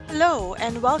Hello,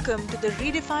 and welcome to the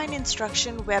Redefine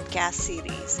Instruction webcast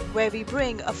series, where we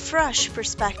bring a fresh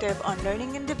perspective on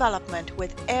learning and development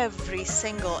with every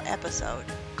single episode.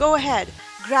 Go ahead,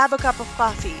 grab a cup of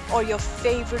coffee or your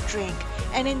favorite drink,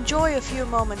 and enjoy a few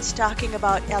moments talking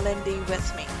about L&D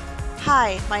with me.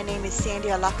 Hi, my name is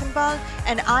Sandhya Lakhanbal,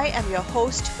 and I am your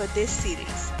host for this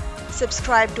series.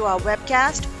 Subscribe to our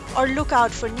webcast or look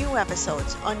out for new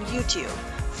episodes on YouTube.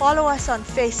 Follow us on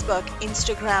Facebook,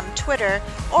 Instagram, Twitter,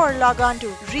 or log on to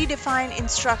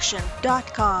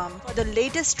redefineinstruction.com for the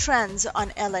latest trends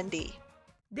on L&D.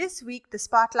 This week, the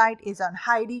spotlight is on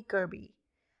Heidi Kirby.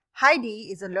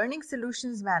 Heidi is a Learning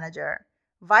Solutions Manager,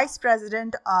 Vice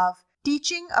President of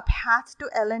Teaching a Path to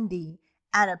L&D,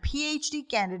 and a PhD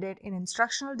candidate in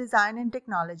Instructional Design and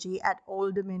Technology at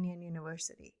Old Dominion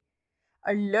University.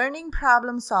 A learning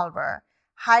problem solver,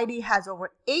 Heidi has over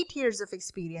 8 years of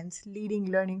experience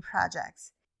leading learning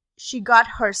projects. She got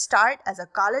her start as a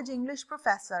college English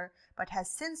professor, but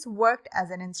has since worked as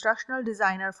an instructional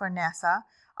designer for NASA,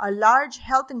 a large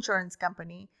health insurance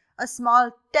company, a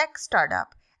small tech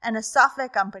startup, and a software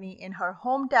company in her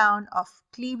hometown of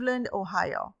Cleveland,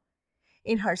 Ohio.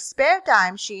 In her spare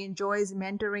time, she enjoys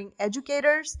mentoring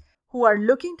educators who are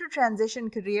looking to transition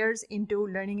careers into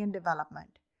learning and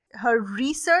development. Her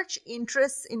research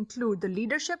interests include the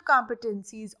leadership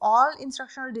competencies all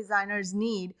instructional designers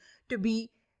need to be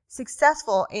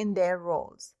successful in their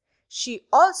roles. She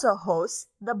also hosts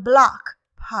the Block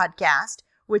podcast,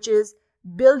 which is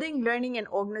Building Learning and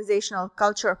Organizational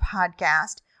Culture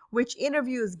podcast, which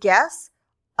interviews guests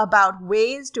about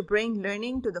ways to bring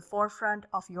learning to the forefront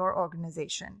of your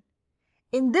organization.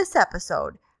 In this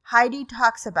episode, Heidi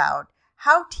talks about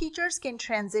how teachers can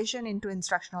transition into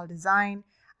instructional design,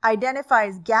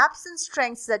 identifies gaps and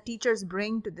strengths that teachers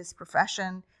bring to this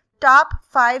profession, top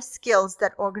 5 skills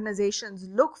that organizations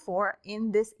look for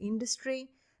in this industry,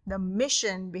 the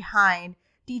mission behind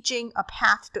Teaching a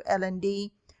Path to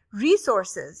L&D,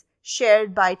 resources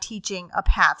shared by Teaching a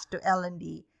Path to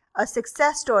L&D, a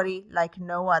success story like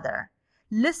no other.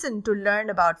 Listen to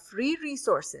learn about free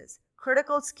resources,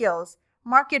 critical skills,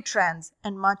 market trends,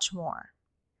 and much more.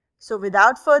 So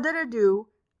without further ado,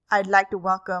 I'd like to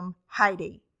welcome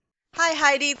Heidi. Hi,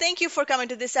 Heidi. Thank you for coming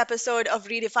to this episode of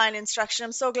Redefine Instruction.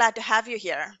 I'm so glad to have you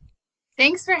here.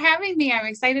 Thanks for having me. I'm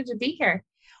excited to be here.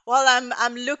 Well,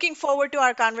 I'm looking forward to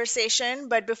our conversation,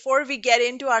 but before we get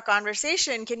into our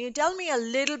conversation, can you tell me a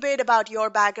little bit about your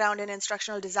background in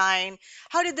instructional design?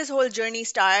 How did this whole journey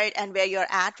start and where you're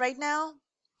at right now?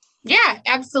 Yeah,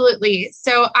 absolutely.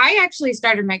 So I actually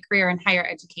started my career in higher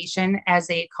education as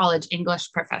a college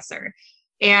English professor.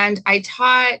 And I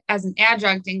taught as an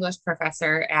adjunct English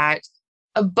professor at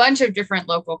a bunch of different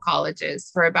local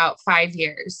colleges for about 5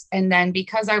 years. And then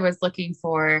because I was looking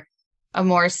for a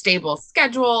more stable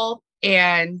schedule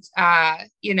and,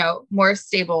 more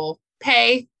stable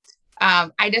pay,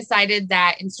 I decided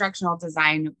that instructional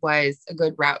design was a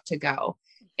good route to go.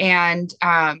 And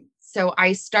so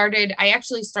I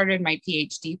actually started my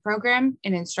PhD program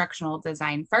in instructional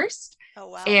design first. Oh,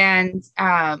 wow. And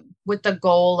with the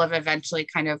goal of eventually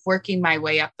kind of working my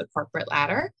way up the corporate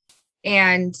ladder.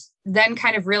 And then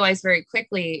kind of realized very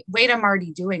quickly, wait, I'm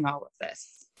already doing all of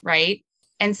this, right?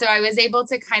 And so I was able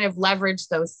to kind of leverage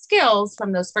those skills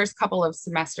from those first couple of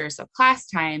semesters of class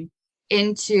time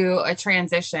into a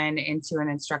transition into an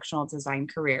instructional design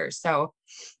career. So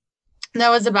that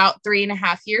was about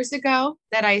 3.5 years ago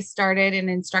that I started in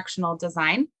instructional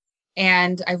design.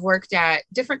 And I've worked at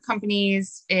different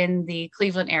companies in the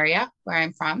Cleveland area where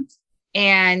I'm from.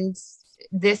 And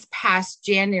this past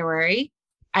January,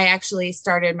 I actually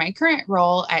started my current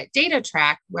role at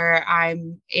DataTrack, where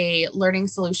I'm a learning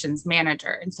solutions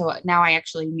manager. And so now I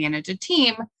actually manage a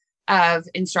team of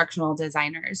instructional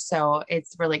designers. So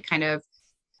it's really kind of,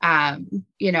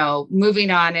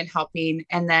 moving on and helping.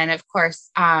 And then, of course,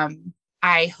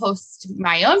 I host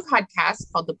my own podcast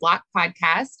called the Block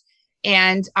Podcast,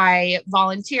 and I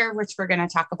volunteer, which we're going to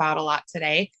talk about a lot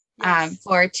today,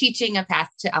 for Teaching a Path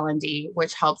to L&D,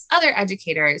 which helps other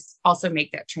educators also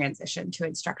make that transition to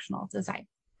instructional design.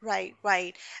 Right,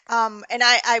 right. And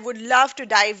I would love to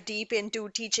dive deep into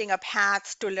teaching a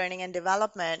path to learning and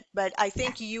development, but I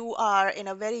think you are in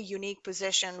a very unique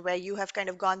position where you have kind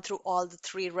of gone through all the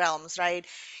three realms, right?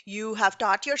 You have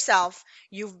taught yourself,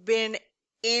 you've been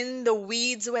in the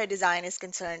weeds where design is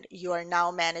concerned, you are now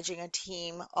managing a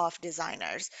team of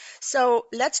designers. So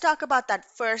let's talk about that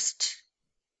first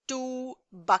two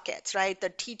buckets, right? The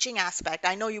teaching aspect.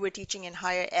 I know you were teaching in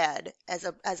higher ed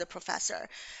as a professor,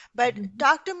 but Mhm.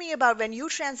 talk to me about when you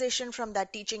transition from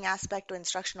that teaching aspect to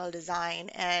instructional design,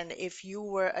 and if you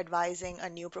were advising a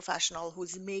new professional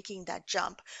who's making that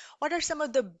jump, what are some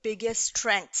of the biggest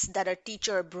strengths that a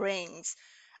teacher brings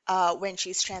when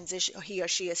he or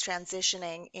she is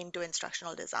transitioning into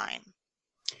instructional design?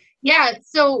 Yeah.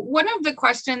 So one of the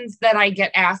questions that I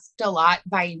get asked a lot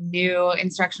by new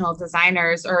instructional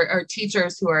designers or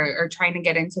teachers who are trying to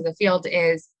get into the field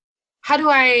is how do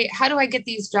I get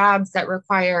these jobs that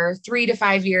require 3 to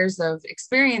 5 years of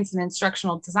experience in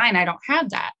instructional design? I don't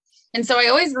have that. And so I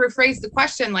always rephrase the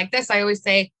question like this. I always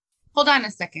say, hold on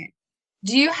a second.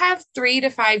 Do you have 3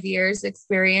 to 5 years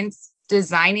experience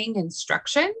designing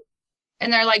instruction?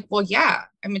 And they're like, well, yeah,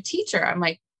 I'm a teacher. I'm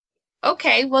like,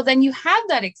 okay, well, then you have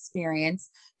that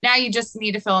experience. Now you just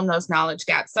need to fill in those knowledge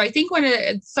gaps. So I think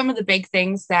some of the big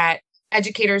things that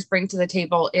educators bring to the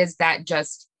table is that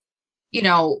just,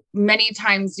 many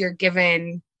times you're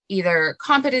given either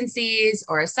competencies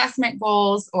or assessment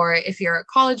goals, or if you're a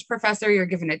college professor,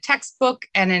 you're given a textbook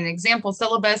and an example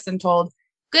syllabus and told,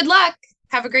 good luck,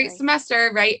 have a great Right.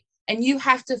 semester, right? And you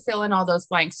have to fill in all those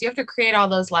blanks. You have to create all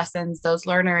those lessons, those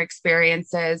learner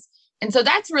experiences. And so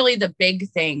that's really the big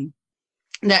thing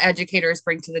that educators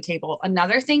bring to the table.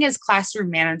 Another thing is classroom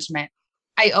management.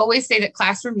 I always say that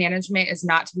classroom management is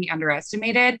not to be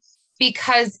underestimated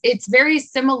because it's very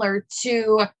similar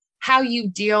to how you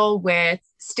deal with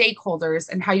stakeholders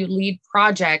and how you lead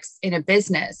projects in a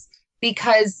business.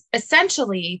 Because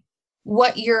essentially,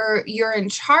 what you're in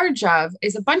charge of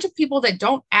is a bunch of people that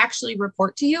don't actually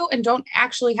report to you and don't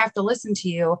actually have to listen to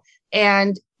you.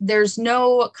 And there's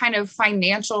no kind of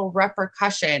financial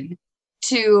repercussion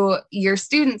to your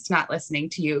students not listening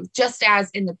to you, just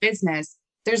as in the business,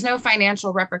 there's no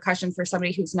financial repercussion for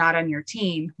somebody who's not on your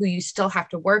team, who you still have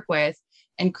to work with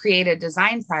and create a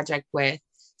design project with.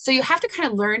 So you have to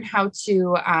kind of learn how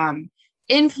to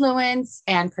influence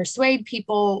and persuade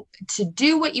people to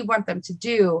do what you want them to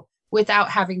do without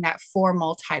having that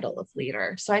formal title of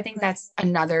leader. So I think Right. that's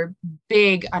another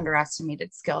big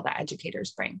underestimated skill that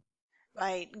educators bring.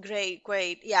 Right, great,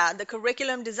 great. Yeah, the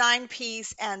curriculum design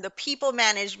piece and the people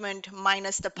management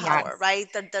minus the power, Yes.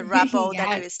 right? The rapport that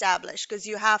you Yes, establish because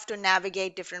you have to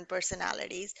navigate different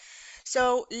personalities.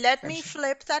 So let for me sure.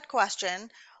 flip that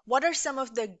question. What are some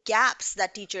of the gaps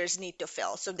that teachers need to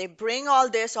fill? So they bring all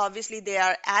this, obviously, they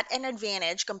are at an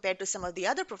advantage compared to some of the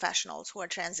other professionals who are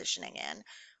transitioning in.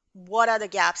 What are the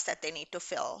gaps that they need to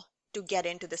fill to get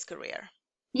into this career?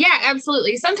 Yeah,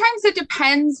 absolutely. Sometimes it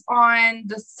depends on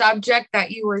the subject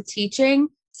that you were teaching.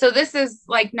 So this is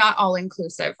like not all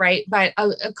inclusive, right? But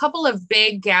a couple of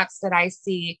big gaps that I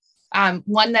see,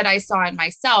 one that I saw in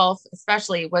myself,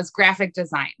 especially, was graphic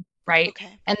design, right?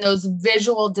 Okay. And those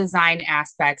visual design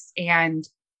aspects and,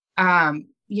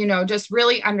 just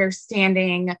really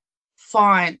understanding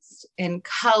fonts and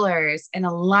colors and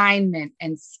alignment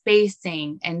and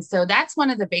spacing. And so that's one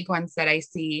of the big ones that I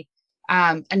see.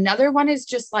 Another one is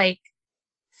just like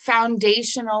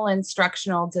foundational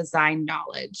instructional design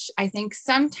knowledge. I think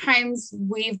sometimes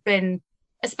we've been,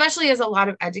 especially as a lot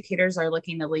of educators are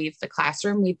looking to leave the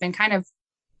classroom, we've been kind of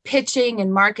pitching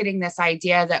and marketing this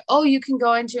idea that, oh, you can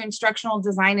go into instructional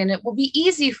design and it will be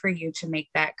easy for you to make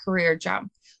that career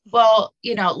jump. Well,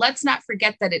 let's not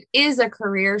forget that it is a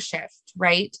career shift,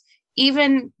 right?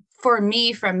 Even for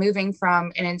me, from moving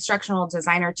from an instructional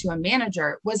designer to a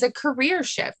manager was a career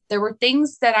shift. There were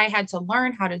things that I had to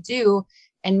learn how to do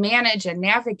and manage and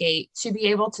navigate to be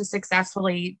able to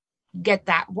successfully get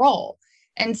that role.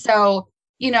 And so,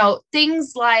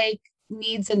 things like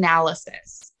needs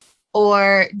analysis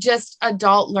or just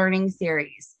adult learning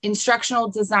theories, instructional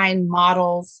design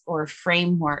models or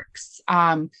frameworks,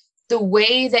 the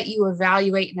way that you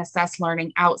evaluate and assess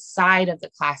learning outside of the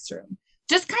classroom,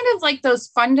 just kind of like those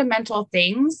fundamental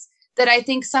things that I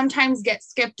think sometimes get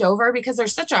skipped over because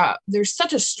there's such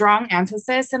a strong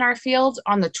emphasis in our field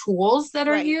on the tools that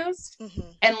are Right. used Hmm.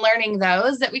 and learning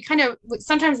those that we kind of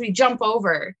sometimes we jump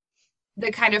over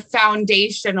the kind of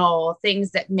foundational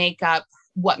things that make up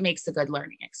what makes a good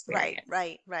learning Right, experience.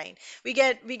 right, right. We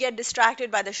get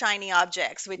distracted by the shiny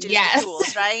objects, which is the Yes.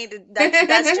 tools, right?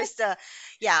 That's just the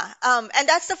yeah. And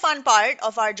that's the fun part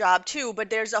of our job too, but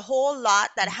there's a whole lot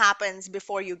that happens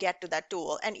before you get to that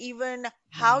tool. And even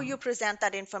how Right. you present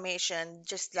that information,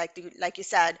 just like you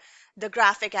said, the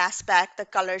graphic aspect, the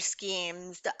color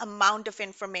schemes, the amount of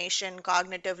information,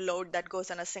 cognitive load that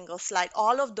goes on a single slide,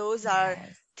 all of those are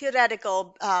Yes.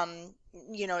 theoretical.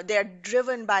 They're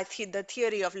driven by the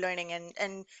theory of learning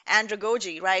and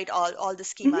andragogy, right? All the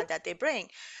schema Mhm. that they bring.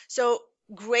 So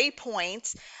great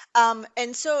points.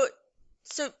 And so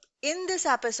in this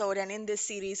episode and in this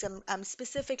series, I'm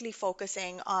specifically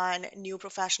focusing on new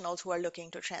professionals who are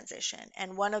looking to transition.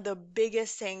 And one of the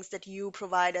biggest things that you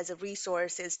provide as a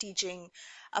resource is teaching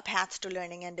a path to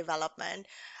learning and development.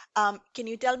 Can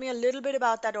you tell me a little bit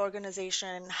about that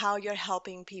organization, how you're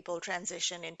helping people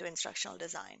transition into instructional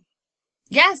design?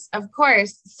 Yes, of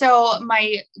course. So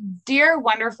my dear,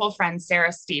 wonderful friend, Sarah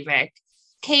Stevick,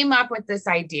 came up with this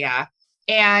idea.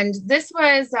 And this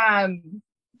was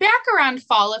back around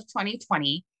fall of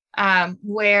 2020,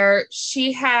 where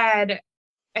she saw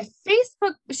a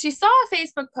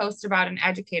Facebook post about an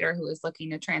educator who was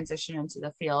looking to transition into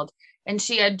the field. And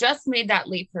she had just made that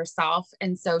leap herself.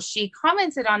 And so she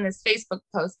commented on this Facebook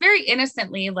post very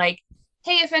innocently, like,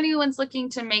 hey, if anyone's looking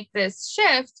to make this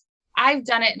shift, I've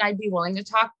done it and I'd be willing to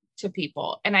talk to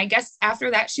people. And I guess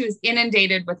after that, she was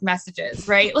inundated with messages,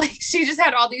 right? Like she just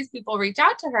had all these people reach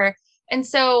out to her. And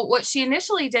so what she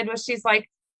initially did was she's like,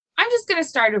 I'm just going to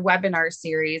start a webinar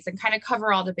series and kind of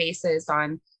cover all the bases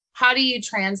on how do you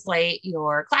translate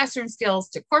your classroom skills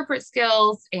to corporate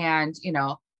skills and,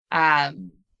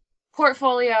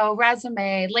 portfolio,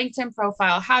 resume, LinkedIn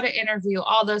profile, how to interview,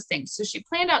 all those things. So she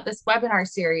planned out this webinar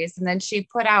series and then she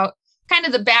put out kind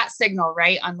of the bat signal,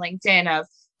 right, on LinkedIn of,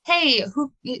 hey,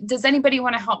 who does anybody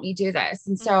want to help me do this?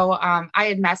 And so I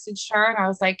had messaged her and I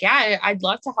was like, yeah, I'd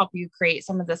love to help you create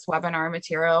some of this webinar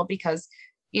material because,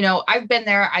 I've been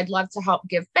there. I'd love to help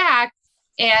give back.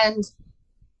 And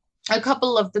a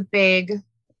couple of the big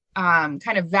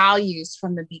kind of values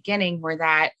from the beginning were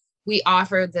that we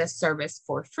offer this service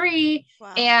for free.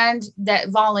 Wow. And that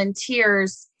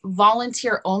volunteers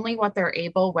volunteer only what they're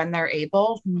able when they're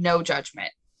able, no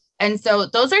judgment. And so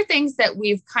those are things that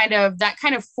that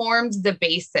kind of formed the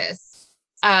basis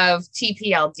of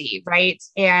TPLD, right?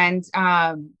 And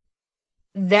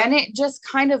then it just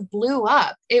kind of blew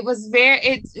up.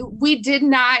 We did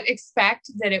not expect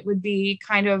that it would be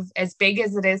kind of as big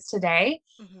as it is today.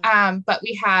 Mm-hmm. But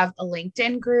we have a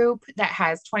LinkedIn group that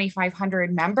has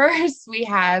 2,500 members. We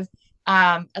have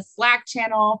a Slack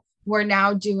channel. We're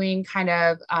now doing kind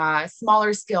of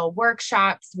smaller scale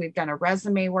workshops. We've done a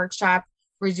resume workshop.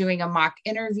 We're doing a mock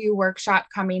interview workshop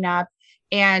coming up.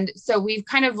 And so we've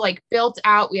kind of like built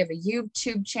out, we have a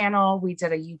YouTube channel. We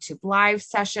did a YouTube live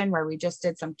session where we just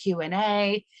did some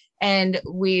Q&A, and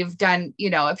we've done,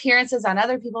 appearances on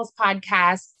other people's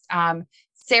podcasts.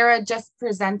 Sarah just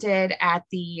presented at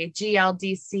the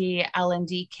GLDC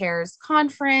L&D Cares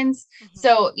conference. Mm-hmm.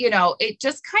 So, it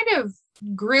just kind of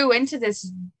grew into this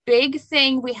big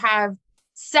thing. We have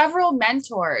several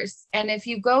mentors. And if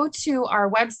you go to our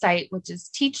website, which is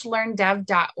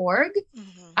teachlearndev.org,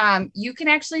 mm-hmm. You can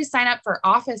actually sign up for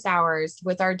office hours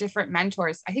with our different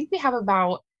mentors. I think we have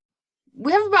about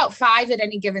 5 at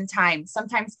any given time.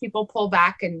 Sometimes people pull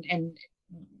back and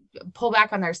pull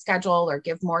back on their schedule or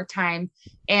give more time.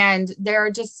 And there are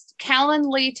just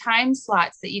Calendly time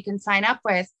slots that you can sign up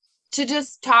with to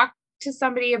just talk to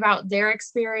somebody about their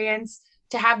experience,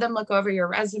 to have them look over your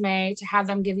resume, to have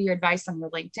them give you advice on your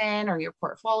LinkedIn or your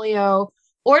portfolio,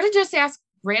 or to just ask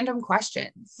random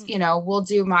questions. Mm-hmm. We'll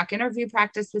do mock interview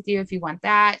practice with you if you want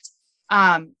that.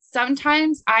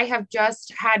 Sometimes I have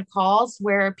just had calls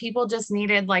where people just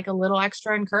needed like a little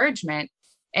extra encouragement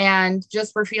and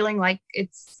just were feeling like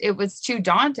it was too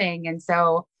daunting. And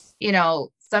so,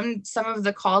 some of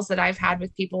the calls that I've had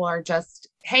with people are just,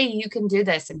 hey, you can do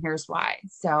this and here's why.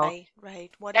 So right.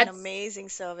 What an amazing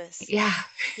service. Yeah.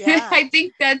 I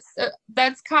think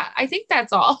I think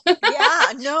that's all.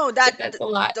 Yeah, no, that's a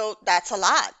lot. That's a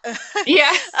lot.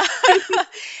 Yeah.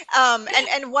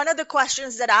 And one of the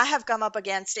questions that I have come up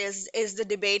against is the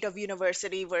debate of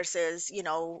university versus,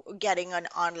 getting an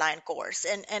online course.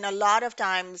 And a lot of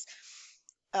times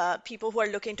people who are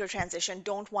looking to transition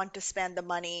don't want to spend the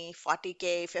money,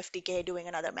 40K, 50K, doing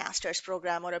another master's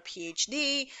program or a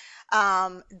PhD.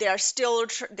 They are still,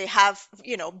 they have,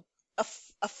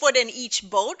 a foot in each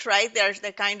boat, right? They're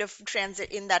kind of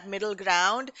transit in that middle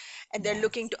ground, and they're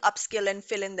looking to upskill and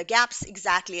fill in the gaps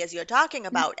exactly as you're talking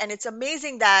about. And it's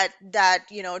amazing that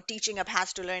teaching a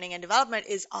path to learning and development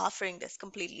is offering this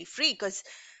completely free, because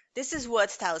this is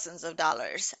worth thousands of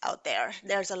dollars out there.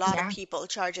 There's a lot of people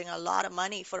charging a lot of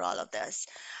money for all of this.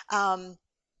 And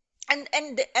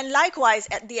likewise,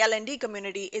 the L&D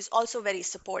community is also very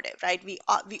supportive, right? We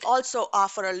also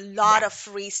offer a lot of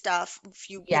free stuff. If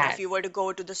you were to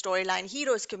go to the Storyline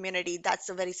Heroes community, that's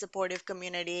a very supportive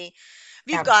community.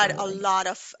 We've got a lot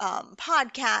of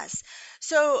podcasts.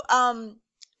 So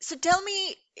tell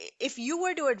me, if you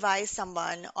were to advise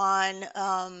someone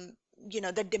on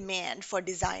the demand for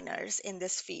designers in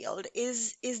this field?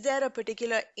 Is there a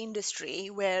particular industry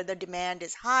where the demand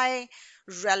is high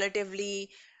relatively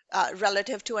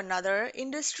relative to another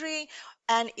industry?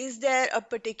 And is there a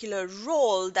particular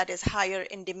role that is higher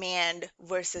in demand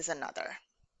versus another?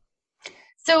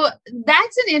 So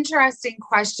that's an interesting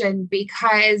question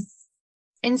because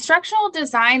instructional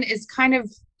design is kind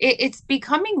of it's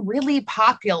becoming really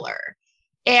popular.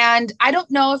 And I don't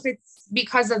know if it's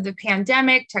because of the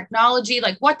pandemic, technology,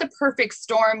 like what the perfect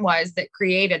storm was that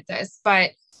created this.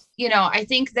 But, I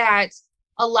think that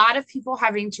a lot of people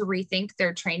having to rethink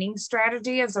their training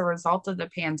strategy as a result of the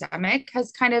pandemic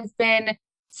has kind of been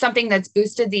something that's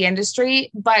boosted the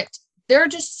industry. But there are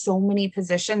just so many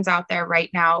positions out there right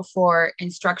now for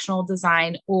instructional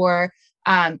design or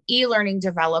e-learning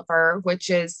developer, which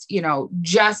is,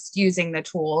 just using the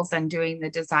tools and doing the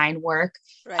design work.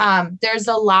 Right. There's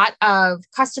a lot of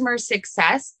customer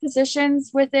success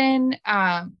positions within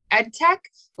ed tech,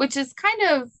 which is kind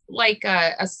of like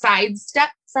a sidestep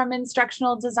from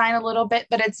instructional design a little bit,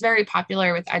 but it's very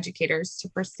popular with educators to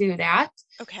pursue that.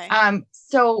 Okay.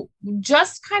 So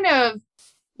just kind of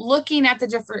looking at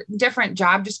the different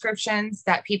job descriptions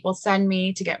that people send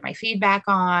me to get my feedback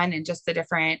on, and just the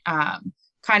different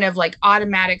kind of like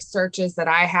automatic searches that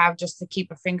I have just to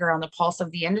keep a finger on the pulse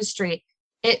of the industry,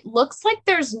 it looks like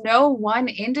there's no one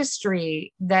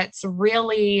industry that's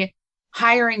really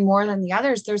hiring more than the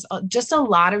others. There's just a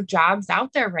lot of jobs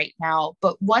out there right now.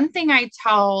 But one thing I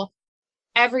tell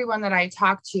everyone that I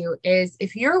talk to is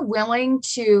if you're willing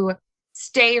to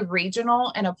stay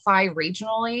regional and apply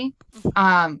regionally,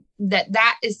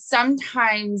 that is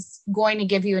sometimes going to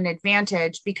give you an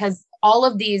advantage, because all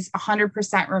of these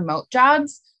 100% remote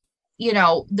jobs,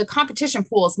 the competition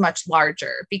pool is much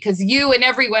larger because you and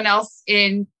everyone else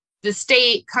in the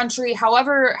state, country,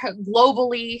 however,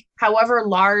 globally, however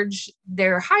large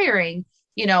they're hiring,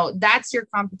 that's your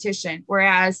competition.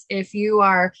 Whereas if you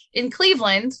are in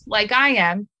Cleveland, like I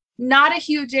am, not a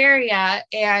huge area,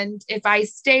 and if I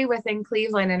stay within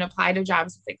Cleveland and apply to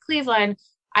jobs within Cleveland,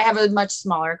 I have a much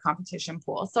smaller competition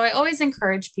pool. So I always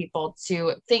encourage people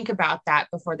to think about that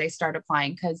before they start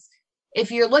applying, because if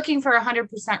you're looking for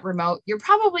 100% remote, you're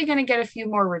probably going to get a few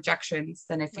more rejections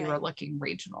than if you were Right. looking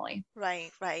regionally. Right,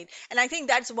 right. And I think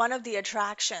that's one of the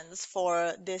attractions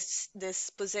for this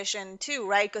position too,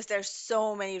 right? Because there's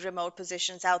so many remote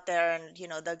positions out there, and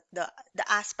the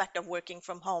aspect of working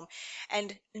from home.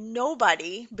 And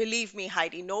nobody, believe me,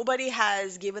 Heidi, nobody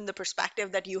has given the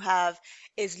perspective that you have,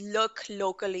 is look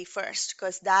locally first,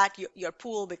 because that your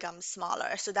pool becomes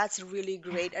smaller. So that's really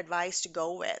great advice to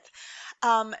go with.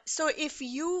 So if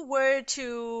you were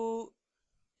to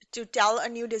tell a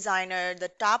new designer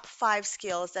the top 5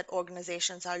 skills that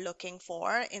organizations are looking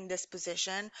for in this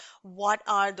position, what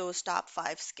are those top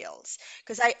 5 skills?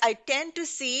 Because I tend to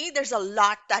see there's a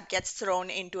lot that gets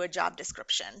thrown into a job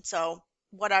description. So,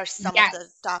 what are some of the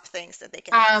Yes. top things that they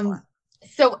can look Um, for?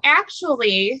 so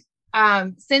actually,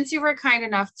 since you were kind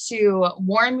enough to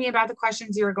warn me about the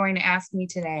questions you were going to ask me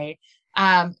today,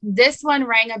 this one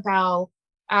rang a bell.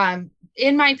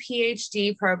 In my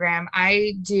PhD program,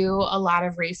 I do a lot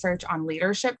of research on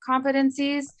leadership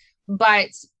competencies, but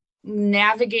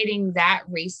navigating that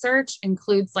research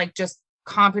includes like just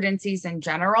competencies in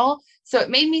general. So it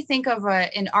made me think of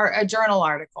a journal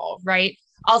article, right?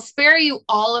 I'll spare you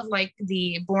all of like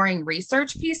the boring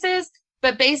research pieces,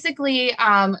 but basically,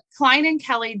 Klein and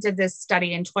Kelly did this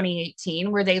study in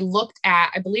 2018 where they looked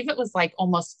at, I believe it was like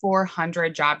almost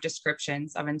 400 job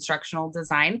descriptions of instructional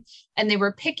design, and they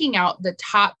were picking out the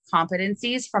top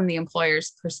competencies from the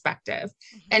employer's perspective.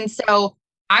 Mhm. And so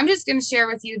I'm just going to share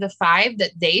with you the 5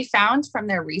 that they found from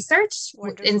their research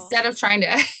Wonderful. instead of trying to,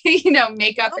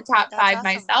 make up the Oh, top that's 5 awesome.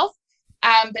 myself.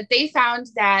 But they found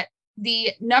that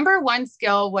the number 1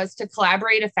 skill was to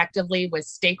collaborate effectively with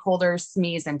stakeholders,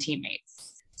 SMEs, and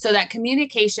teammates. So that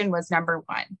communication was number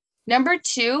 1. Number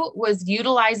 2 was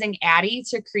utilizing ADDIE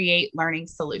to create learning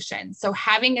solutions. So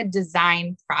having a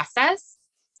design process.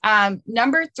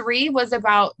 Number 3 was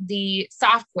about the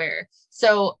software.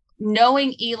 So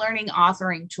knowing e-learning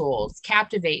authoring tools,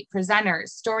 Captivate,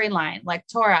 Presenters, Storyline,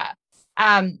 Lectora.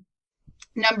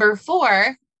 Number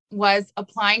 4 was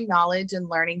applying knowledge and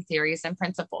learning theories and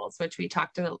principles, which we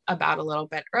talked about a little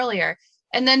bit earlier.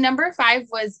 And then number 5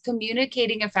 was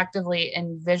communicating effectively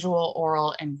in visual,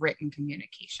 oral, and written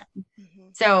communication.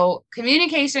 Mhm. So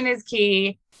communication is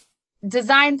key,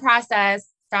 design process,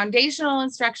 foundational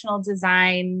instructional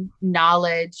design,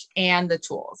 knowledge, and the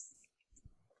tools.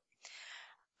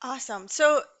 Awesome.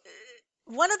 So,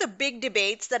 one of the big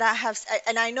debates that I have,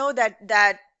 and I know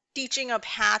that teaching a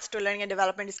path to learning and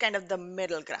development is kind of the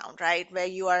middle ground, right? Where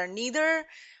you are neither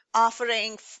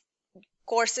offering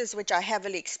courses which are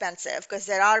heavily expensive, because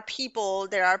there are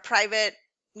private,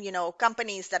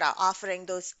 companies that are offering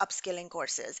those upskilling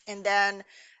courses, and then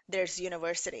there's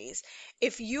universities.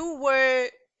 If you were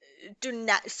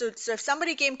so if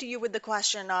somebody came to you with the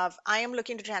question of, I am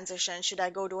looking to transition, should I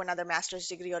go to another master's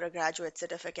degree or a graduate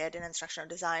certificate in instructional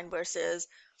design versus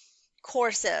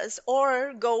courses,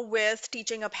 or go with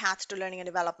teaching a path to learning and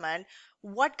development,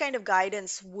 what kind of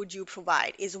guidance would you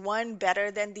provide? Is one better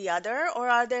than the other, or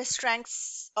are there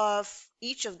strengths of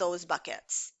each of those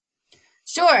buckets?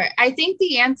 Sure. I think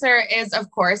the answer is,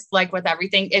 of course, like with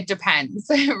everything, it depends,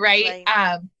 right?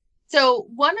 Right. So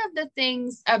one of the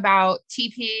things about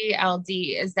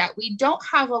TPLD is that we don't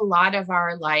have a lot of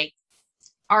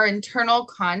our internal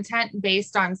content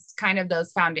based on kind of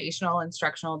those foundational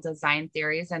instructional design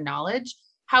theories and knowledge.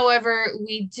 However,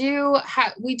 we do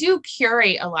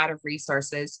curate a lot of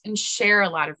resources and share a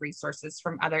lot of resources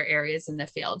from other areas in the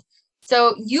field.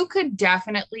 So you could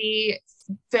definitely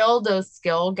fill those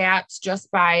skill gaps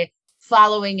just by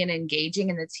following and engaging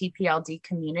in the TPLD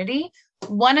community.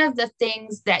 One of the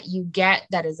things that you get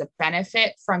that is a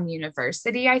benefit from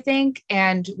university, I think,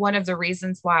 and one of the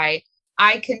reasons why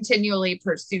I continually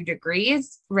pursue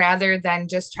degrees rather than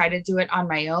just try to do it on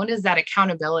my own is that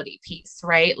accountability piece,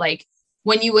 right? Like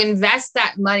when you invest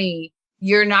that money,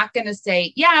 you're not going to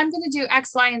say, yeah, I'm going to do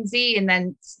X, Y, and Z, and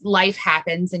then life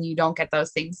happens and you don't get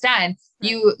those things done.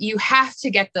 Right. You have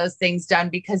to get those things done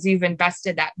because you've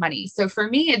invested that money. So for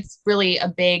me, it's really a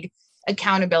big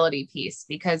accountability piece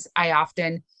because I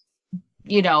often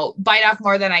bite off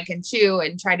more than I can chew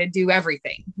and try to do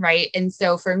everything, right? And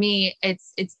so for me,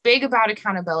 it's big about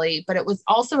accountability, but it was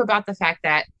also about the fact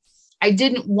that I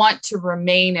didn't want to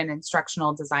remain an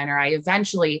instructional designer.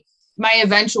 My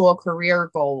eventual career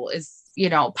goal is,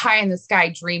 pie in the sky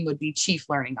dream would be chief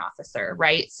learning officer,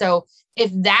 right? So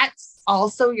if that's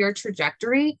also your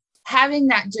trajectory, having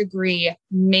that degree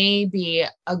may be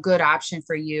a good option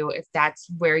for you if that's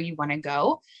where you want to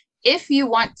go. If you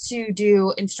want to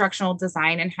do instructional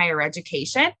design in higher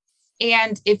education,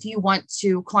 and if you want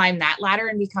to climb that ladder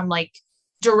and become like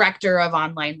director of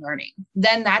online learning,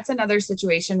 then that's another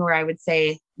situation where I would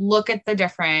say, look at the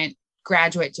different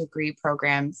graduate degree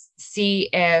programs, see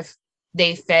if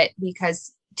they fit,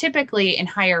 because typically in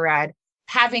higher ed,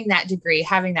 having that degree,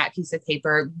 having that piece of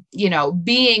paper,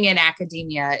 being in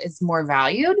academia is more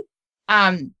valued.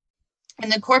 In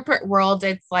the corporate world,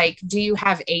 it's like, do you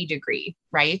have a degree,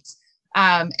 right?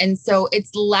 And so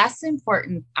it's less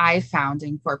important, I found,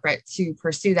 in corporate to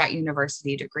pursue that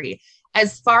university degree.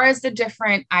 As far as the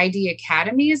different ID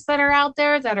academies that are out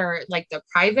there that are like the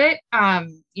private,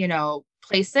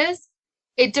 places,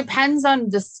 it depends on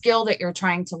the skill that you're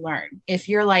trying to learn. If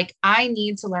you're like, I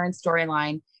need to learn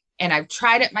storyline and I've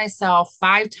tried it myself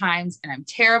 5 times and I'm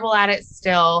terrible at it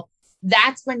still,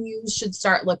 that's when you should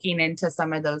start looking into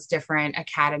some of those different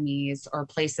academies or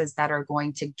places that are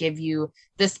going to give you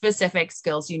the specific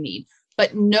skills you need.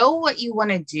 But know what you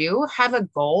want to do, have a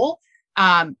goal.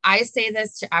 I say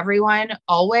this to everyone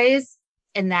always,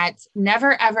 and that's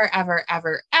never, ever, ever,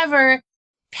 ever, ever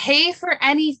pay for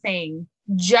anything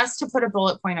just to put a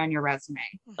bullet point on your resume.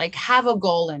 Like have a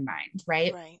goal in mind,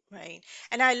 right? Right, right.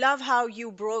 And I love how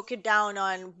you broke it down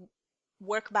on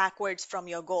work backwards from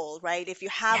your goal, right? If you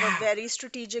have a Yeah. very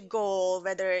strategic goal,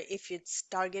 whether if it's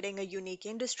targeting a unique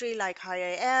industry like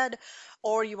higher ed,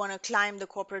 or you want to climb the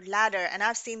corporate ladder, and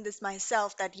I've seen this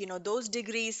myself that, those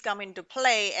degrees come into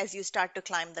play as you start to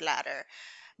climb the ladder.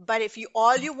 But if you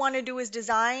all you want to do is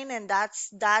design, and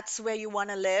that's where you want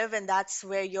to live, and that's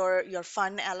where your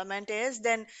fun element is,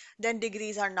 then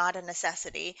degrees are not a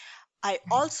necessity. I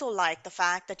also like the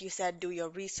fact that you said do your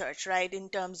research, right? In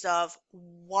terms of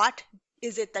what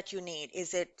is it that you need?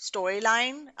 Is it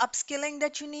storyline upskilling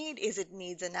that you need? Is it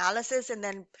needs analysis? And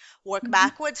then work Mhm.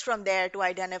 backwards from there to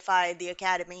identify the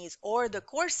academies or the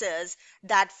courses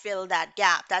that fill that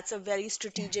gap. That's a very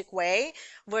strategic way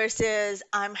versus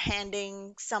I'm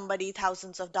handing somebody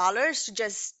thousands of dollars to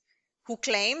just who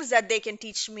claims that they can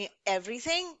teach me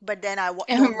everything, but then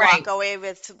don't walk Right. away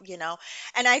with,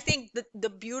 and I think the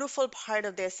beautiful part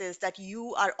of this is that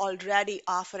you are already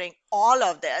offering all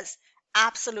of this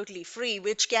absolutely free,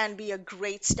 which can be a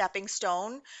great stepping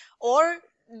stone, or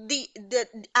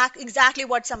exactly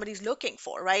what somebody's looking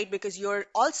for, right? Because you're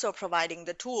also providing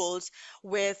the tools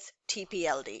with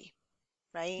TPLD,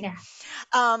 right? Yeah.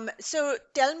 So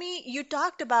tell me, you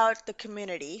talked about the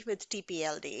community with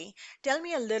TPLD. Tell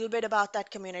me a little bit about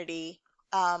that community.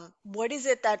 What is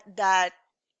it that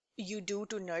you do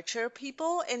to nurture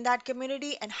people in that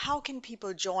community, and how can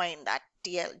people join that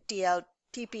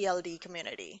TPLD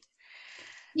community?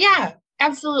 Yeah.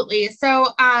 Absolutely.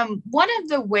 So, one of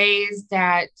the ways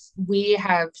that we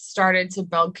have started to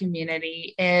build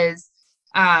community is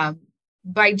um,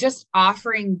 by just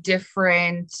offering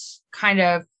different kind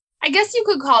of, I guess you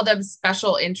could call them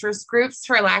special interest groups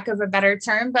for lack of a better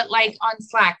term, but like on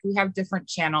Slack, we have different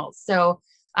channels. So,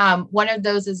 one of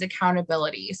those is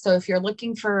accountability. So, if you're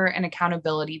looking for an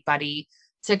accountability buddy,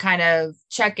 to kind of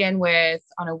check in with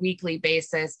on a weekly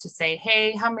basis to say,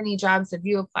 hey, how many jobs have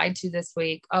you applied to this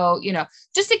week? Oh,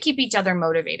 just to keep each other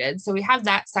motivated. So we have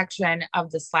that section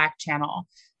of the Slack channel.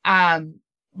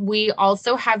 We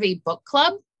also have a book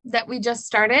club that we just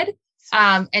started.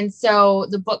 And so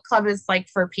the book club is like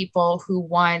for people who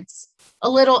want a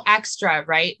little extra,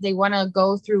 right? They want to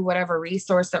go through whatever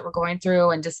resource that we're going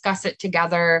through and discuss it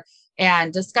together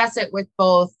and discuss it with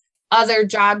both other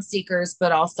job seekers,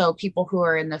 but also people who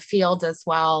are in the field as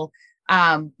well.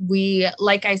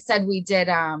 Like I said, we did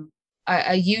a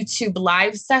YouTube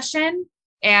live session,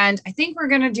 and I think we're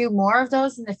going to do more of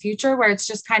those in the future where it's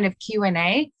just kind of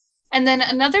Q&A. And then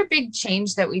another big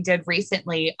change that we did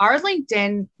recently, our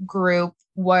LinkedIn group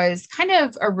was kind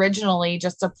of originally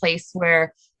just a place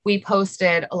where we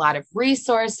posted a lot of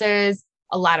resources,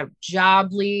 a lot of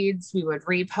job leads we would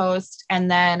repost. And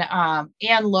then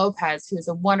Ann Lopez, who is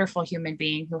a wonderful human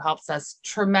being who helps us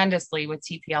tremendously with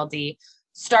TPLD,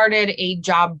 started a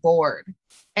job board.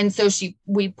 And so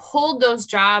we pulled those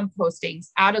job postings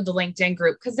out of the LinkedIn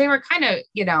group because they were kind of,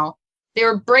 they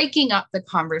were breaking up the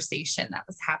conversation that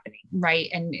was happening, right?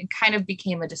 And it kind of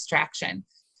became a distraction.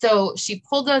 So she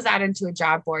pulled those out into a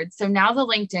job board. So now the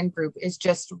LinkedIn group is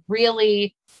just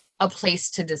really a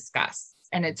place to discuss.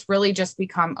 And it's really just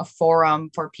become a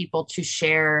forum for people to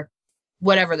share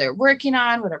whatever they're working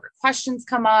on, whatever questions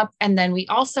come up. And then we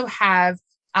also have,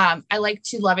 I like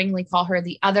to lovingly call her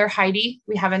the other Heidi.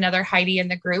 We have another Heidi in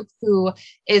the group who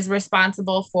is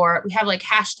responsible for, we have like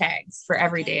hashtags for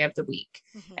every day of the week.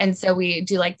 Mm-hmm. And so we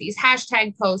do like these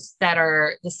hashtag posts that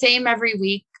are the same every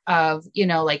week of,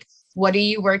 like, what are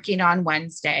you working on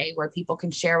Wednesday, where people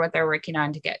can share what they're working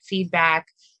on to get feedback.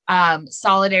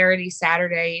 Solidarity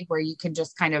Saturday, where you can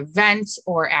just kind of vent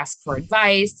or ask for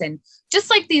advice, and just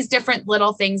like these different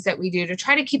little things that we do to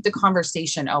try to keep the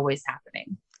conversation always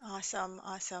happening. Awesome.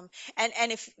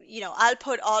 And if, I'll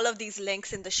put all of these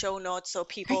links in the show notes so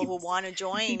people who want to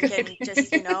join can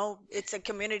just, it's a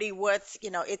community worth,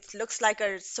 it looks like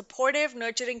a supportive,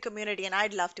 nurturing community, and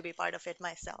I'd love to be part of it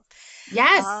myself.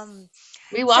 Yes.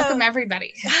 We welcome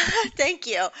everybody. Thank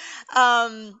you.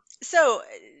 So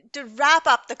to wrap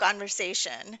up the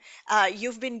conversation,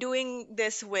 you've been doing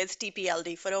this with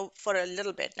TPLD for a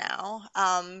little bit now.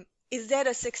 Is there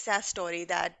a success story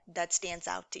that stands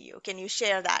out to you? Can you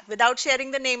share that without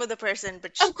sharing the name of the person,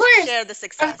 but of course, share the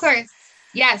success? Of course.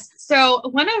 Yes. So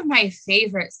one of my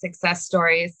favorite success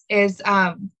stories is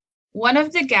one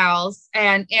of the gals,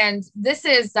 and this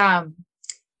is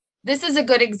a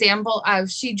good example of,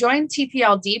 she joined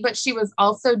TPLD, but she was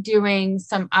also doing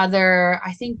some other,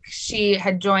 I think she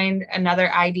had joined another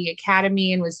ID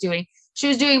Academy and she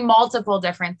was doing multiple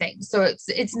different things. So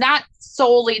it's not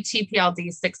solely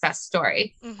TPLD's success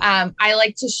story. Mm-hmm. I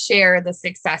like to share the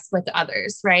success with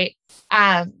others, right?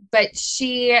 But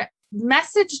she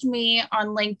messaged me on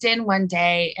LinkedIn one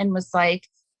day and was like,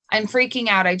 I'm freaking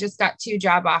out. I just got 2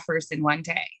 job offers in one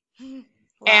day. Wow.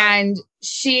 And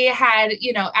she had,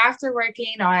 after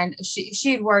working on,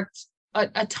 she'd worked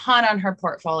a ton on her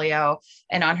portfolio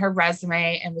and on her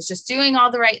resume and was just doing all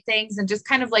the right things and just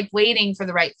kind of like waiting for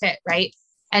the right fit. Right.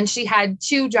 And she had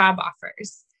 2 job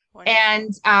offers. Wonderful.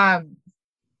 And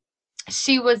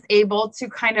she was able to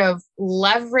kind of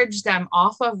leverage them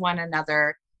off of one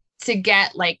another to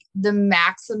get like the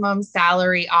maximum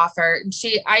salary offer. And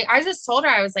I just told her,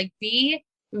 I was like, be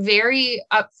very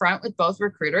upfront with both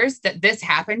recruiters that this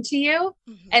happened to you,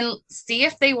 mm-hmm. and see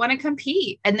if they want to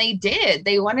compete. And they did.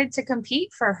 They wanted to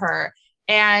compete for her.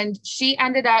 And she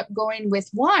ended up going with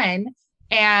one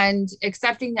and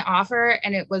accepting the offer.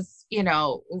 And it was,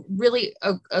 really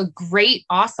a great,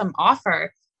 awesome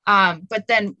offer. But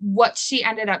then what she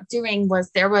ended up doing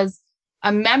was, there was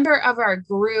a member of our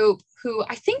group who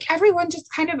I think everyone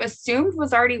just kind of assumed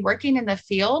was already working in the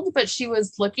field, but she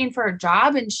was looking for a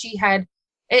job, and she had,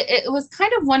 it was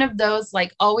kind of one of those,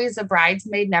 like, always a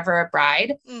bridesmaid, never a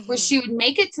bride, mm-hmm. where she would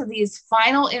make it to these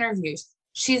final interviews.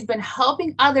 She's been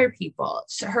helping other people.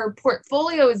 Her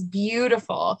portfolio is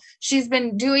beautiful. She's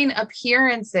been doing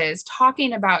appearances,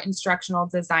 talking about instructional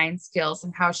design skills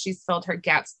and how she's filled her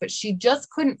gaps, but she just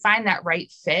couldn't find that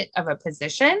right fit of a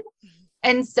position. Mm-hmm.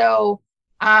 And so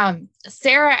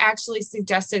Sarah actually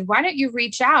suggested, why don't you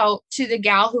reach out to the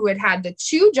gal who had the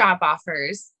 2 job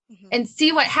offers, mm-hmm. and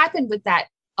see what happened with that.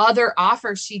 other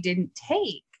offers she didn't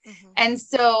take. And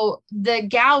so the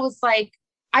gal was like,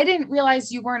 I didn't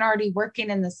realize you weren't already working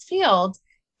in this field,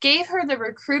 gave her the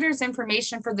recruiter's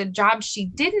information for the job she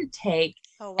didn't take.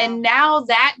 Oh, wow. And now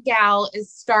that gal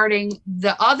is starting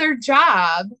the other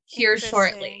job here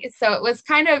shortly. So it was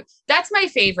that's my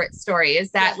favorite story,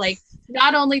 is that like,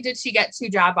 not only did she get 2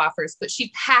 job offers, but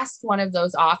she passed one of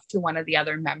those off to one of the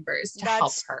other members to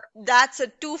help her. That's a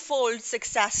twofold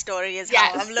success story is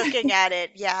how I'm looking at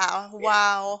it. Yeah.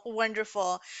 Wow.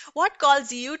 Wonderful. What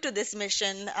calls you to this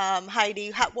mission,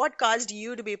 Heidi? What caused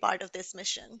you to be part of this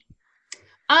mission?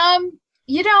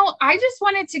 I just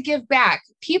wanted to give back.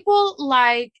 People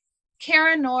like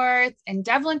Kara North and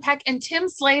Devlin Peck and Tim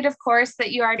Slade, of course,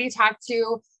 that you already talked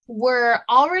to, were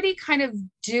already kind of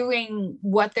doing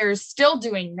what they're still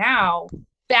doing now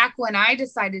back when I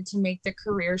decided to make the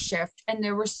career shift. And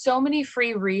there were so many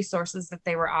free resources that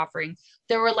they were offering.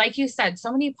 There were, like you said,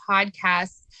 so many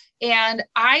podcasts, and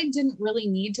I didn't really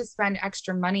need to spend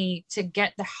extra money to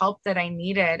get the help that I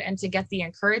needed and to get the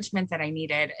encouragement that I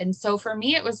needed. And so for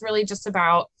me, it was really just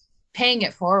about paying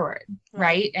it forward,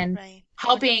 right? And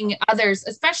helping others,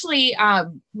 especially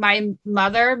my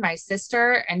mother, my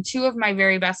sister, and 2 of my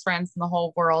very best friends in the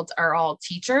whole world are all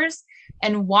teachers.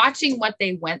 And watching what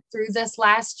they went through this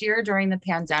last year during the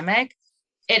pandemic,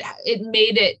 it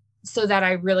made it so that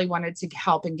I really wanted to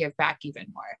help and give back even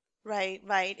more. Right.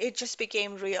 It just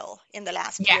became real in the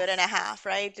last year and a half,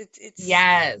 right? It's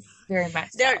yes, very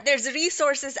much. There's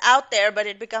resources out there, but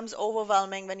it becomes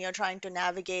overwhelming when you're trying to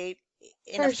navigate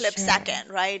in a flip second,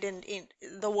 right? And in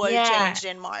the world changed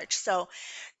in March. So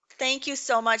thank you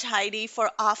so much, Heidi, for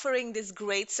offering this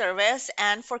great service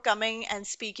and for coming and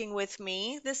speaking with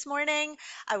me this morning.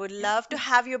 I would love to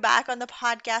have you back on the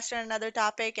podcast on another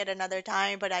topic at another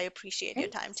time, but I appreciate your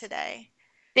time today.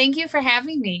 Thank you for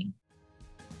having me.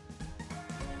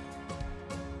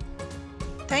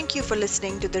 Thank you for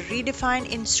listening to the Redefine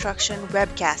Instruction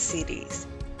webcast series.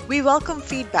 We welcome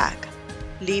feedback.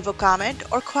 Leave a comment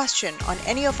or question on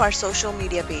any of our social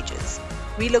media pages.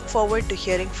 We look forward to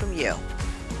hearing from you.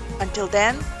 Until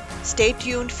then, stay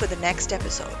tuned for the next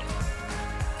episode.